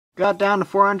Got down to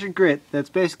 400 grit. That's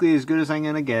basically as good as I'm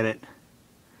gonna get it.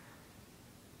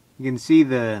 You can see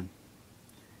it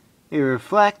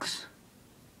reflects.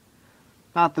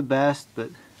 Not the best, but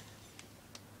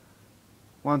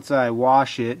once I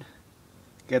wash it,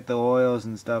 get the oils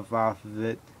and stuff off of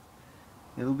it,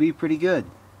 it'll be pretty good.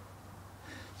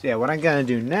 So yeah, what I'm gonna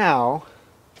do now,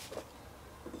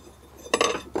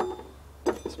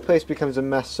 this place becomes a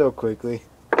mess so quickly.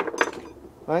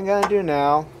 What I'm gonna do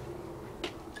now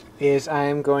is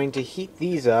I'm going to heat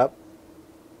these up,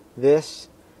 this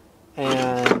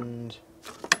and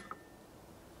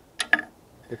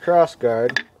the cross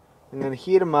guard. I'm going to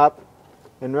heat them up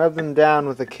and rub them down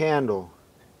with a candle.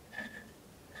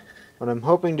 What I'm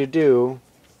hoping to do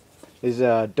is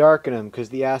darken them because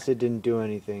the acid didn't do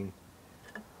anything.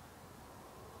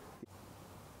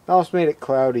 Almost made it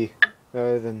cloudy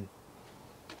rather than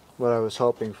what I was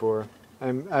hoping for.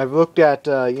 I've looked at,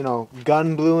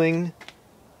 gun bluing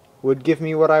would give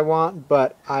me what I want,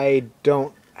 but I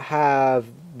don't have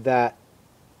that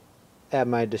at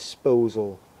my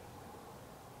disposal.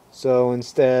 So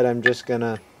instead I'm just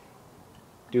gonna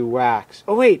do wax.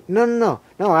 Oh wait, no,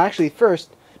 actually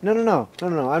first, no,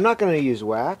 I'm not gonna use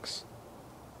wax.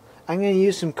 I'm gonna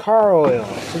use some car oil,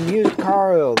 some used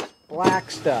car oil, black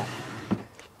stuff.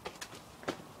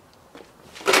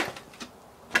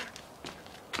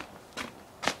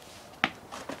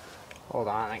 Hold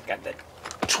on, I got the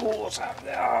tools out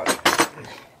there.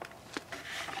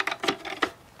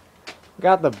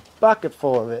 Got the bucket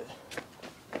full of it.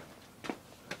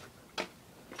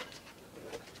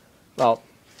 Well,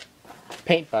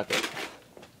 paint bucket.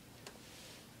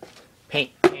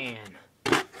 Paint can.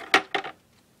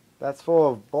 That's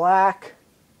full of black,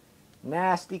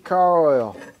 nasty car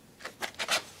oil.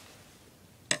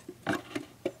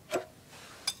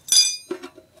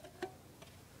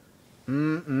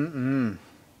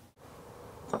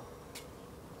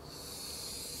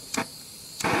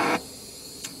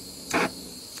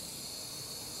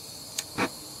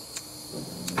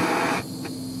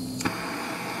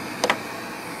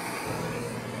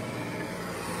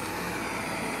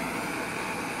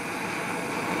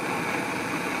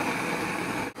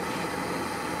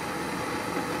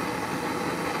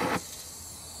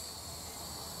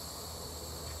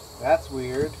 That's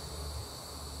weird.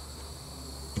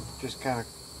 Just kind of...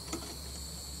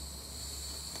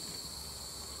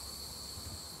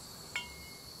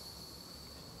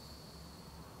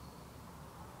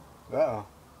 Uh-oh.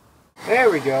 There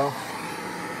we go.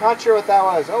 Not sure what that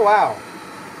was. Oh, wow.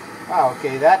 Wow,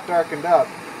 okay, that darkened up.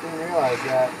 Didn't realize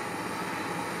that.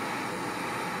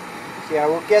 So yeah,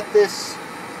 we'll get this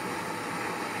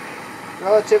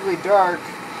relatively dark.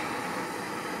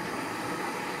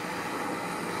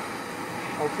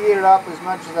 I'll heat it up as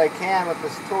much as I can with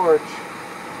this torch.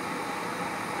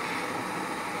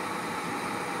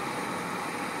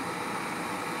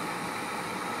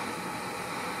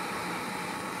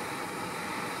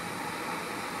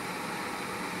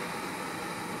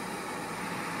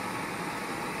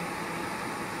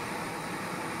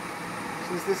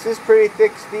 Since this is pretty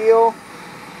thick steel,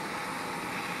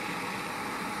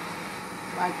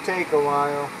 might take a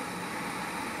while.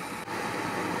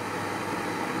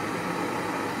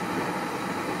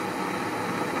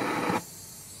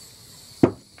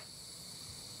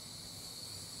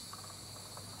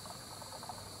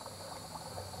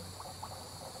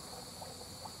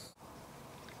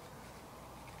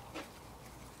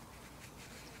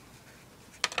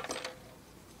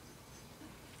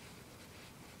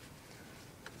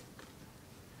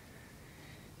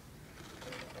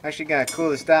 Actually gonna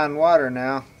cool this down in water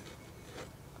now.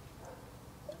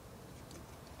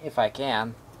 If I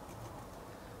can.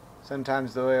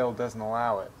 Sometimes the oil doesn't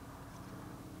allow it.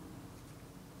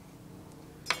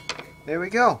 There we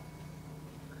go.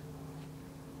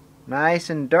 Nice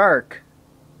and dark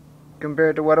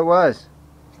compared to what it was.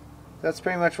 That's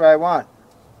pretty much what I want.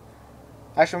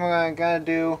 Actually, what I'm gonna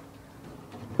do,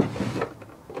 so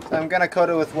I'm gonna coat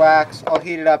it with wax. I'll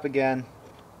heat it up again,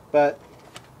 but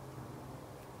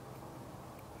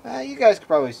you guys could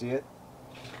probably see it.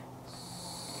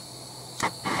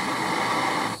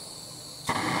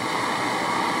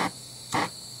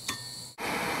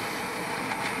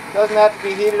 Doesn't have to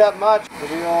be heated up much for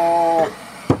the old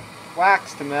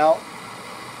wax to melt.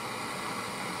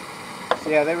 So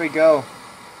yeah, there we go.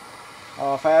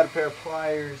 Oh, if I had a pair of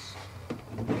pliers,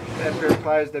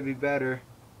 that'd be better.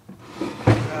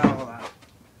 Oh, hold on.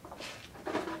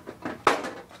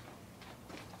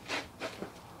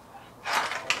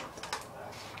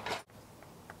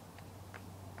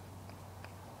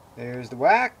 There's the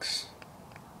wax.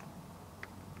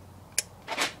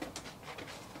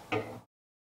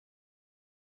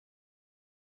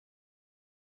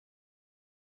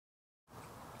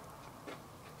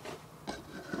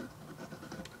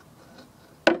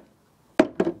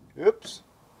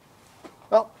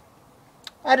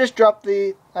 I just dropped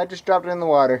it in the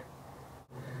water.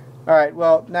 Alright,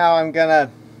 well now I'm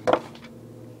gonna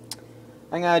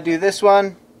do this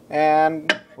one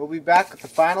and we'll be back with the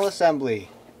final assembly.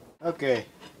 Okay,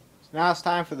 so now it's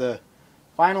time for the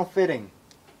final fitting.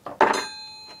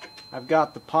 I've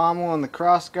got the pommel and the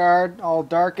cross guard all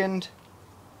darkened.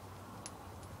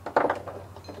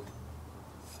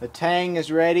 The tang is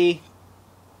ready.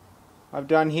 What I've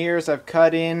done here is I've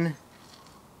cut into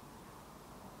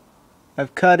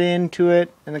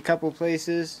it in a couple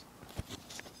places.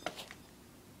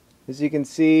 As you can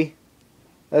see,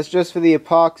 that's just for the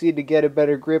epoxy to get a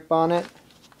better grip on it.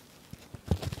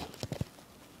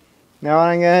 Now what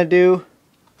I'm going to do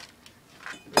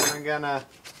is I'm going to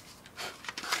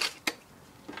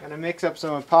mix up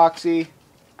some epoxy.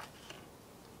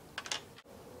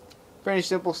 Pretty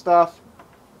simple stuff.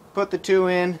 Put the two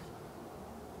in,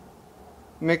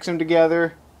 mix them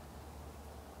together,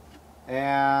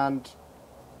 and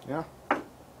yeah.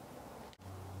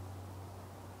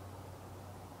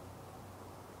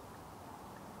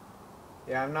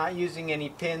 Yeah, I'm not using any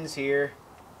pins here,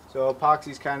 so epoxy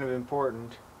is kind of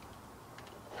important.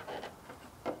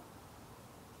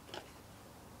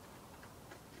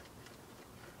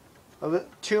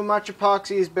 Too much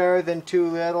epoxy is better than too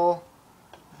little,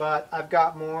 but I've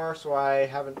got more, so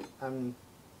I'm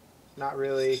not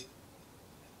really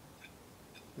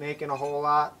making a whole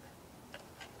lot.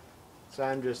 So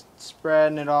I'm just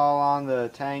spreading it all on the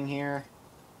tang here.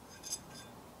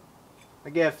 I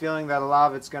get a feeling that a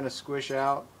lot of it's going to squish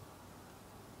out.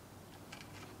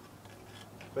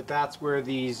 But that's where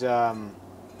these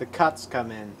the cuts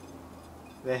come in.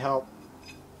 They help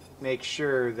make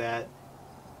sure that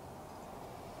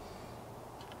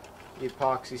the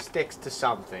epoxy sticks to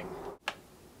something.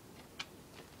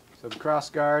 So the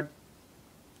cross guard,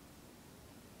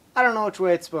 I don't know which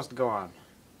way it's supposed to go on.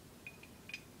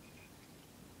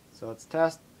 So let's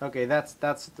test. Okay, that's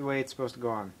the way it's supposed to go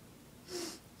on.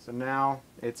 So now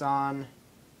it's on.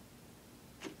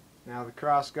 Now the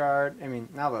cross guard,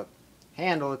 now the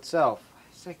handle itself.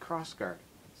 I say cross guard.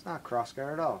 It's not cross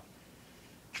guard at all.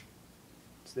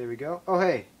 So there we go. Oh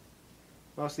hey,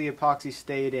 most of the epoxy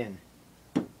stayed in.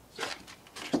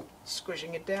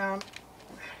 Squishing it down.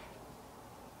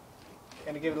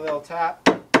 Gonna give it a little tap.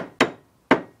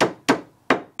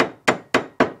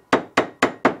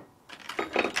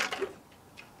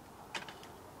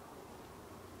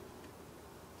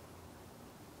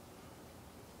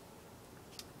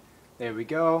 There we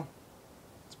go.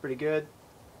 It's pretty good.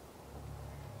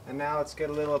 And now let's get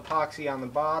a little epoxy on the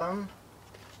bottom.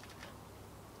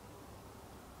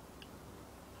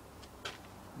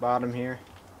 Bottom here.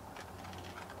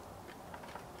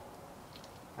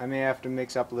 I may have to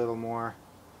mix up a little more.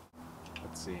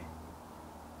 Let's see.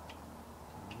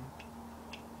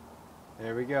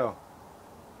 There we go.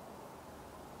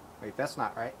 Wait, that's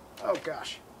not right. Oh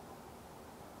gosh.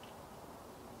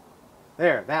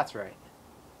 There, that's right.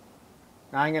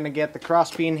 Now I'm going to get the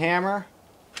cross-peen hammer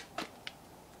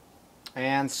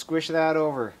and squish that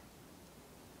over.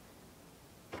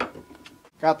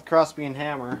 Got the cross-peen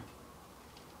hammer.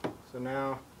 So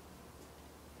now,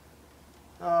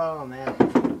 oh man.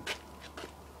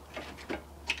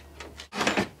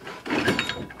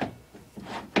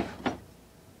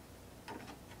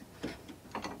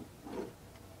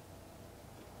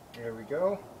 There we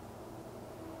go.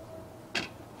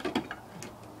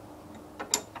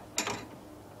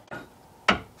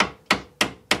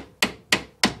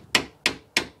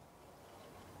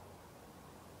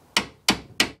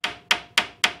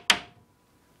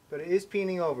 But it is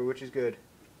peening over, which is good.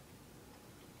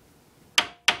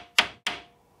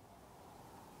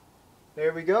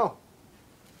 There we go.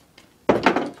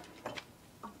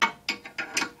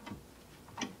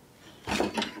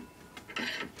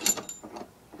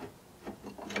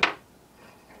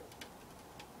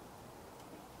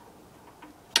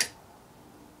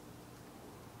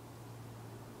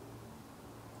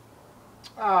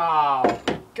 Oh,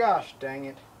 gosh dang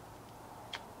it.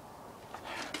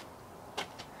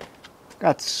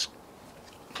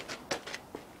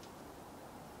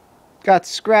 Got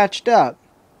scratched up.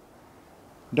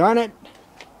 Darn it.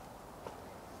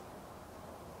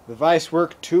 The vise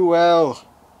worked too well.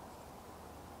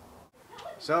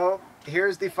 So,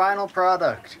 here's the final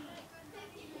product.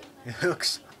 It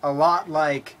looks a lot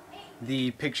like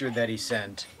the picture that he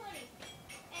sent.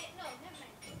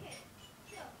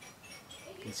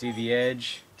 You can see the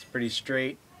edge. It's pretty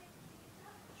straight.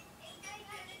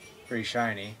 Pretty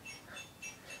shiny.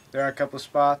 There are a couple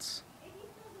spots,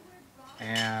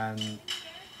 and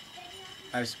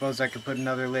I suppose I could put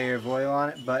another layer of oil on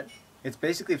it, but it's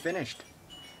basically finished.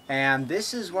 And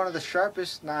this is one of the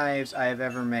sharpest knives I have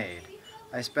ever made.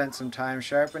 I spent some time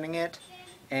sharpening it,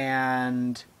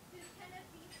 and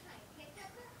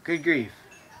good grief.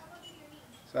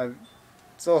 So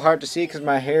it's a little hard to see because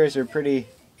my hairs are pretty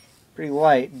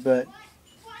light, but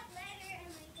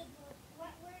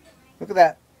look at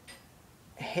that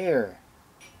hair.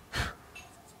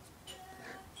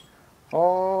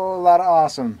 Whole lot of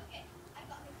awesome.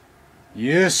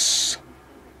 Yes!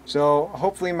 So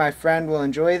hopefully my friend will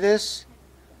enjoy this.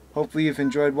 Hopefully you've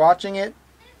enjoyed watching it.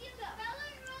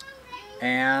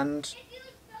 And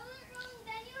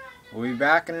we'll be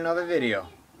back in another video.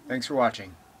 Thanks for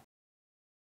watching.